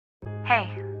Hey,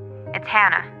 it's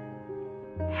Hannah.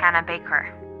 Hannah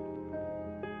Baker.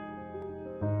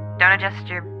 Don't adjust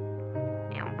your,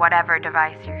 whatever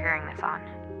device you're hearing this on.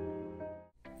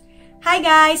 Hi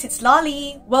guys, it's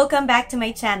Lolly. Welcome back to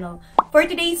my channel. For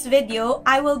today's video,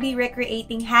 I will be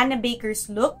recreating Hannah Baker's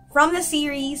look from the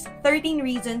series 13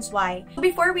 Reasons Why.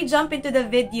 Before we jump into the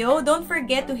video, don't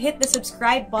forget to hit the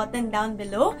subscribe button down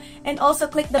below and also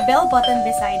click the bell button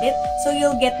beside it so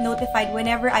you'll get notified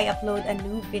whenever I upload a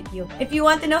new video. If you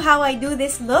want to know how I do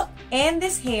this look and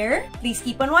this hair, please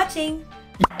keep on watching.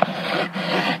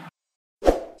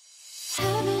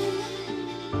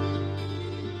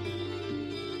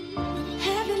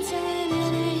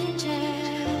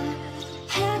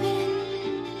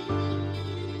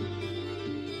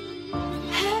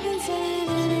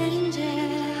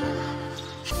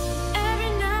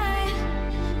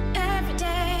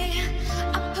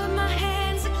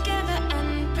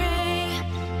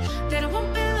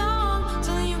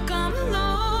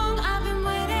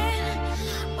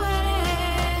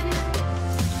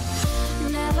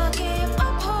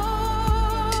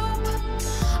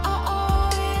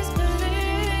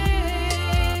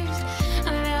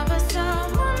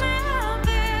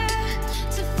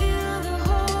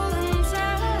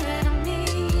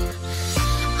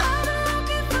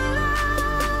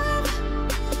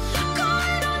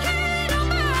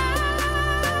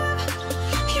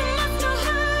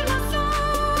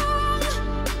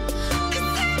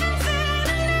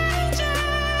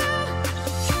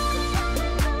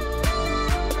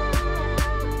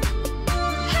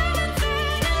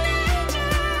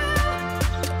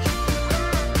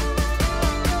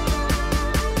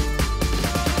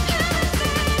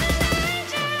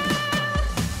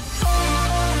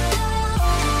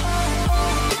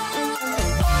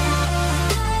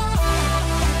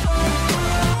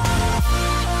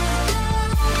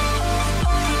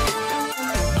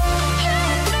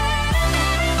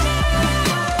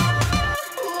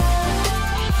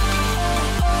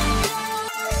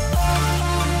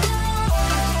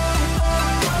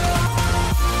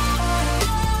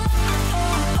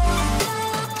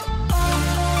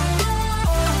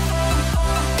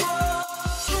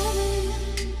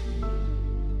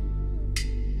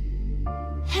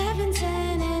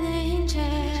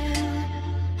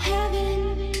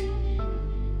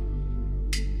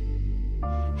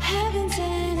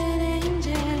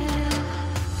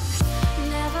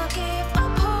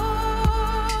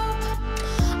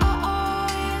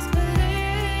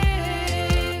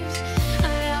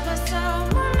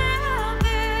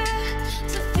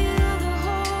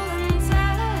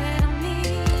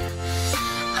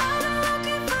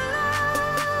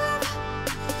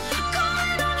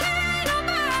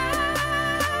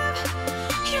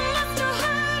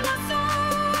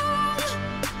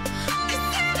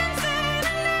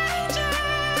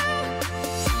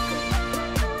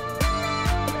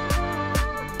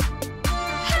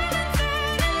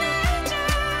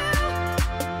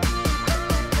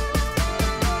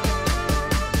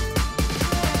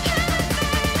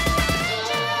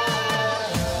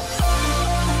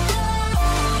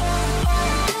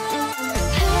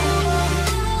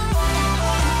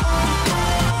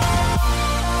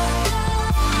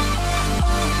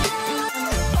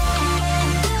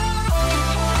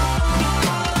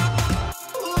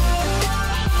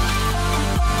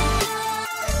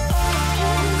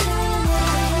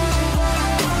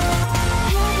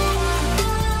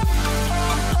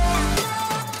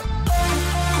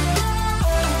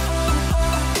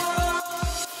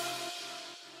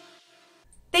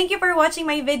 Thank you for watching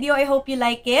my video. I hope you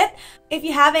like it. If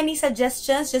you have any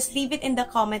suggestions, just leave it in the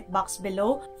comment box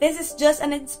below. This is just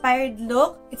an inspired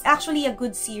look. It's actually a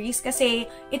good series kasi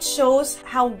it shows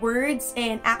how words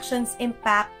and actions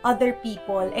impact other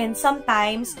people. And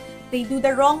sometimes, they do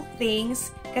the wrong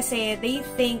things kasi they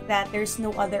think that there's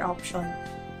no other option.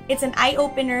 It's an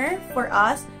eye-opener for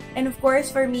us. And of course,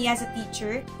 for me as a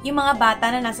teacher, yung mga bata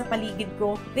na nasa paligid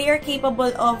ko, they are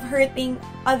capable of hurting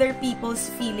other people's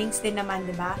feelings din naman,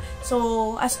 diba?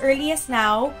 So, as early as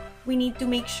now, we need to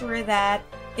make sure that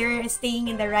they're staying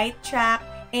in the right track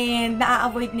and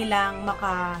na-avoid nilang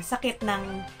makasakit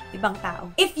ng ibang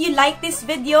tao. If you like this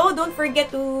video, don't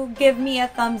forget to give me a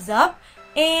thumbs up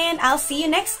and I'll see you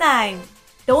next time.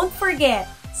 Don't forget,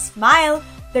 smile.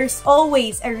 There's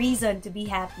always a reason to be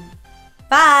happy.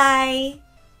 Bye!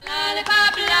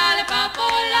 Lollipop, lollipop, oh,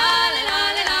 lolly,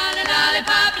 lolly, lolly,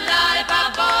 lollipop,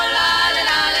 lollipop, oh, lolly,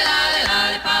 lolly, lolly,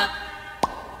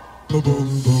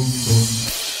 lollipop.